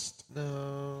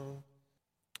 No.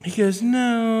 He goes,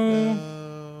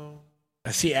 no.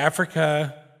 I see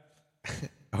Africa.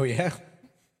 Oh, yeah?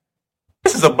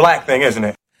 This is a black thing, isn't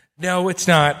it? No, it's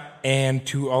not. And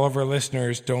to all of our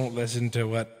listeners, don't listen to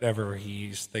whatever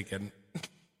he's thinking.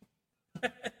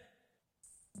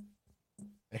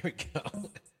 There we go.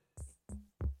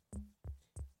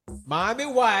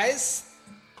 Miami Vice.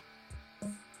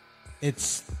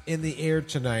 It's in the air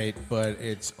tonight, but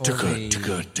it's only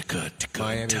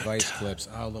Miami Vice clips.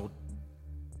 Oh, little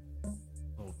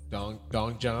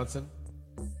Dong Johnson.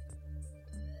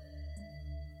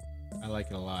 I like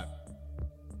it a lot.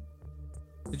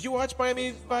 Did you watch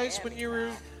Miami Vice when you were?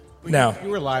 No. You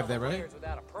were live then, right?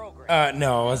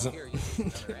 No, I wasn't.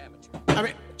 I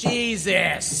mean,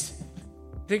 Jesus.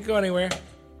 Didn't go anywhere.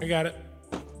 I got it.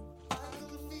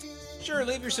 Sure,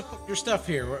 leave your stuff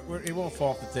here. It won't fall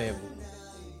off the table.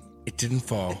 It didn't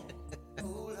fall.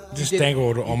 Just did-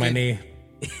 dangled you on my did-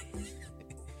 knee.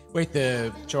 Wait,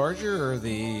 the charger or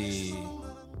the?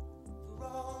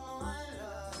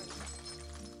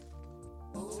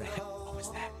 What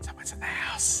was that? Someone's in the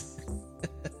house.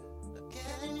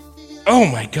 Oh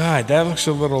my god, that looks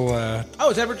a little. Oh,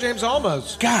 it's Edward James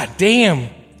Olmos. God damn.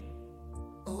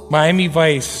 Miami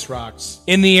Vice. This rocks.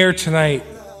 In the air tonight.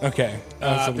 Okay.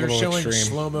 That's a They're little showing extreme.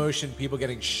 slow motion people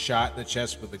getting shot in the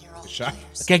chest with the shot.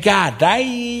 Okay, god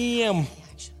damn.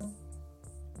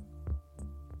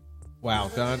 Wow,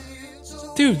 Don.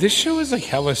 Dude, this show is like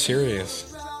hella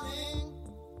serious.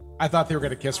 I thought they were going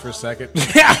to kiss for a second.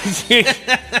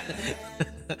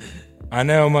 I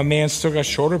know, my man still got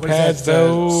shoulder What is pads that,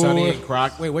 though. Sonny and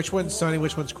Croc. Wait, which one's Sonny?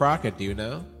 Which one's Crockett? Do you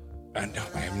know? I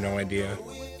have no idea.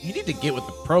 You need to get with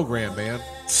the program, man.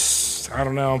 I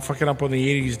don't know. I'm fucking up on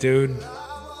the 80s, dude.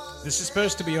 This is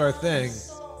supposed to be our thing.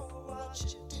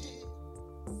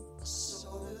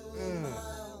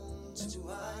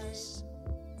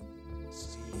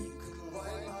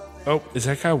 Oh, is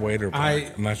that guy white or black?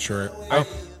 I- I'm not sure.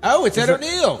 Oh, it's Is Ed it-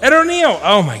 O'Neill. Ed O'Neill.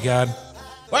 Oh my god.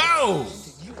 Wow.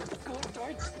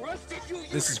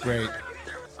 This is great.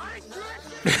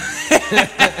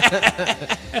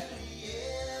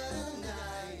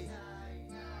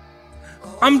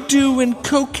 I'm doing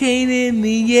cocaine in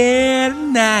the air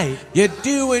tonight. You're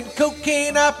doing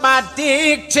cocaine up my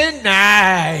dick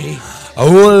tonight.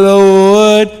 Oh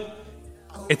Lord.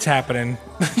 It's happening.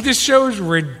 This show is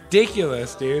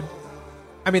ridiculous, dude.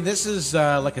 I mean, this is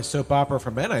like a soap opera for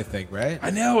men, I think, right? I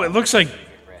know. It looks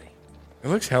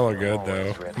hella good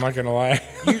though. I'm not gonna lie.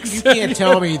 You can't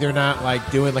tell me they're not like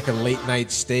doing like a late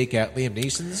night steak at Liam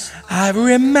Neeson's. I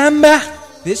remember.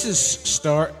 This is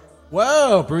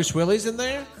Whoa, Bruce Willis in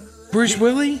there? Bruce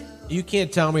Willis? You can't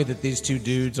tell me that these two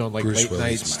dudes on like Bruce late night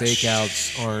Willis, my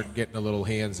stakeouts aren't getting a little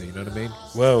handsy, you know what I mean?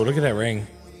 Whoa, look at that ring.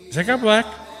 Is that guy black?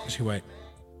 Or is he white?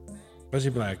 Was he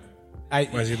black? Why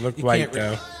does he look white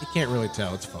though? You can't really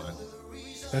tell, it's fine.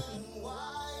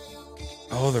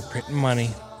 Oh, they're printing money.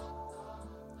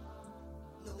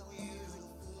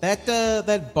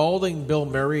 That balding Bill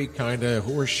Murray kind of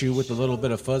horseshoe with a little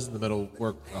bit of fuzz in the middle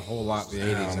worked a whole lot in the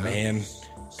 80s. Oh huh? man.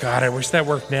 God, I wish that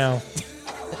worked now.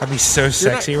 I'd be so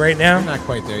sexy right now. You're not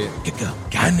quite there yet. Good go.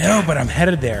 I know, but I'm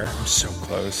headed there. I'm so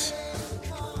close.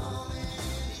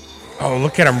 Oh,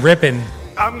 look at him ripping.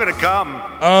 I'm gonna come.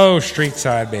 Oh, street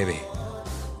side, baby.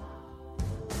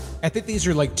 I think these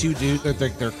are like two dudes.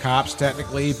 They're cops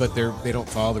technically, but they don't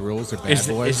follow the rules. They're bad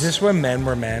boys. Is this when men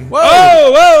were men? Whoa!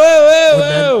 Whoa, whoa, whoa,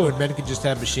 whoa, when men could just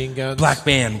have machine guns? Black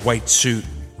man, white suit,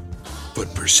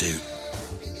 foot pursuit.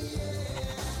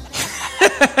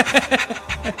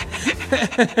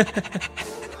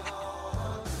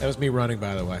 That was me running,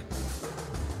 by the way.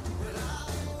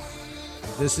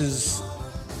 This is.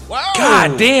 Whoa!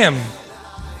 God damn!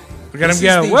 Look at This him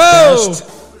go. is the Whoa!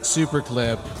 best super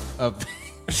clip of.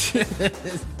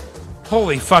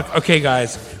 Holy fuck. Okay,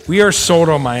 guys. We are sold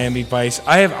on Miami Vice.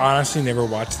 I have honestly never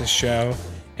watched this show.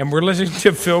 And we're listening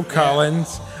to Phil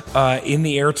Collins in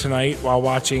the air tonight while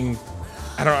watching,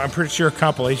 I'm pretty sure a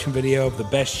compilation video of the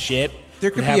best shit There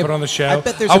could that be happened on the show. I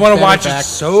bet there's I a want to better watch back- it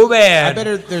so bad. I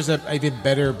bet there's a even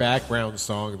better background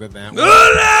song than that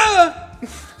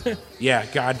one. Yeah,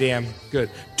 goddamn good.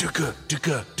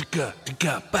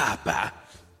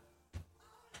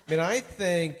 I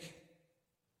mean,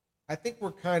 I think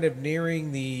we're kind of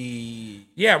nearing the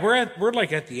Yeah, we're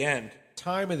like at the end.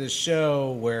 time of the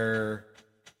show where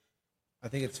I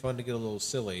think it's fun to get a little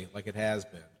silly, like it has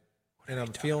been. And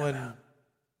I'm feeling.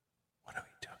 What are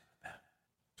we talking about?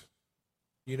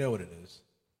 You know what it is.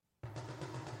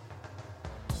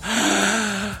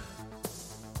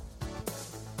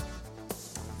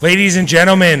 Ladies and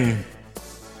gentlemen,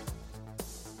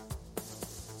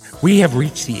 we have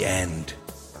reached the end.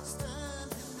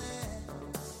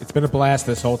 It's been a blast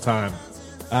this whole time.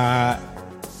 I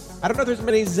don't know if there's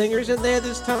many zingers in there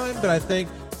this time, but I think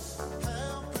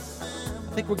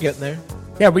we're getting there.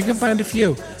 Yeah, we can find a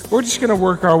few. We're just going to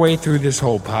work our way through this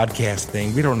whole podcast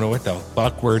thing. We don't know what the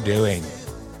fuck we're doing.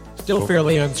 Still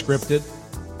fairly unscripted.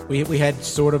 We had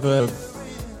sort of a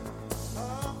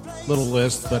little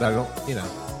list, but I don't,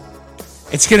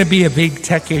 It's going to be a big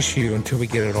tech issue until we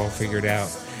get it all figured out.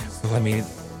 But let me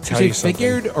tell you something.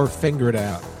 Figured or fingered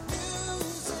out?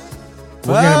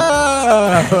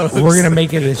 We're gonna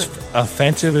make it as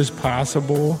offensive as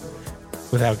possible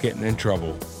without getting in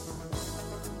trouble.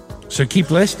 So keep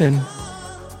listening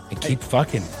and keep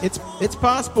fucking. It's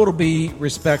possible to be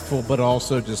respectful, but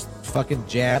also just fucking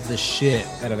jab the shit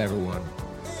out of everyone.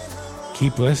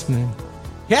 Keep listening.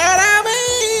 Get on me!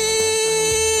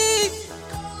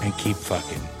 And keep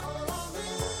fucking.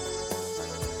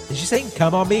 Did you say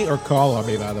come on me or call on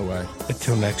me, by the way?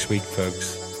 Until next week,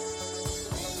 folks.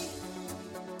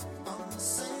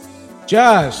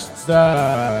 Just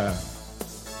the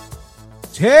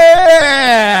tip.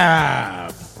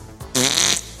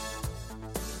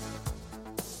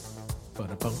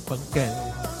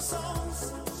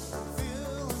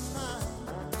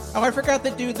 Oh, I forgot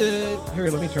to do the... Here,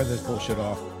 let me turn this bullshit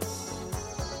off.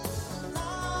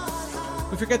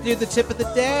 We forgot to do the tip of the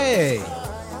day.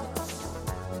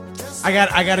 I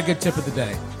got a good tip of the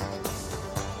day.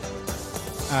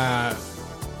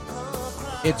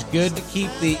 It's good to keep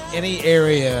any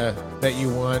area that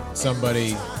you want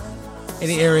somebody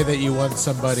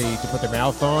to put their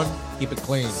mouth on, keep it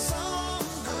clean.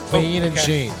 Clean and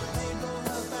sheen.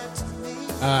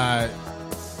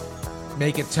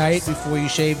 Make it tight before you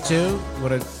shave too. You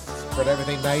want to spread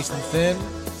everything nice and thin.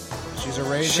 Use a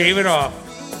razor. Shave it off.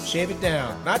 Shave it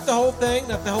down. Not the whole thing,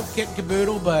 not the whole kit and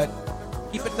caboodle, but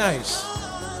keep it nice.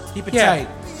 Keep it tight.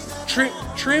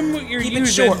 Trim what you're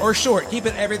using. Keep it short. Keep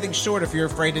everything short if you're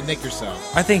afraid to nick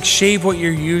yourself. I think shave what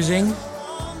you're using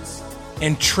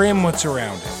and trim what's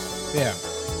around it. Yeah.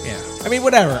 I mean,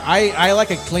 whatever. I like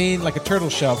a clean, like a turtle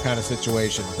shell kind of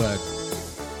situation, but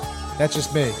that's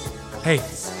just me. Hey,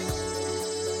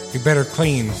 you're better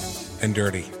clean than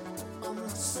dirty.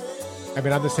 I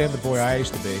mean, I'm the same boy I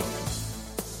used to be.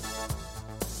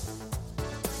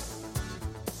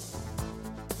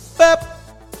 Bop.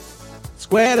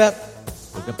 Squared up.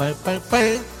 Bang, bang,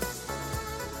 bang.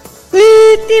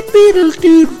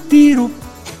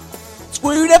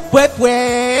 Squared up, web,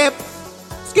 web.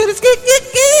 Skid, skid, skid,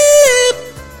 skid.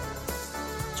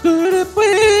 Squared up,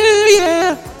 web,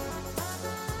 yeah.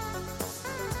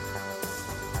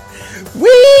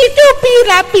 We do be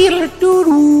do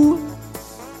do.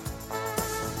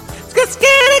 Skid,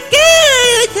 skid,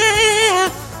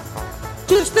 skid,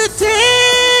 just the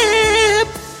tip.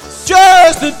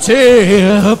 Just the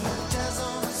tip.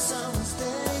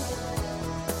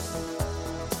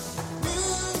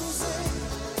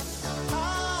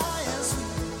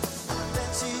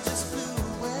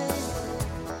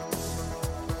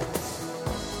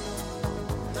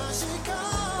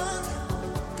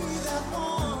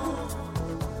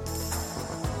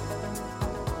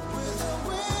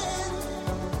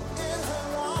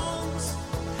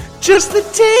 Just the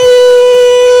tip.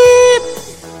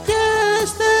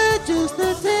 Just the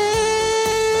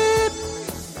tip.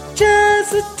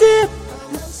 Just the tip.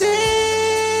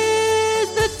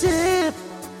 The tip.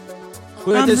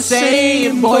 We're the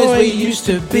same boys we used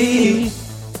to be.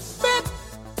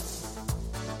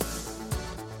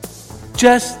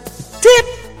 Just the tip.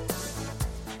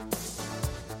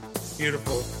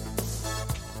 Beautiful.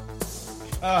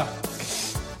 All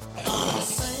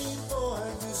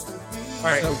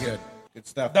right. So good. Good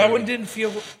stuff. That one didn't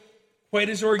feel quite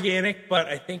as organic, but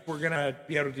I think we're going to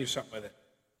be able to do something with it.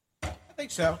 I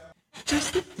think so.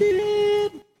 Just a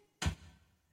tip.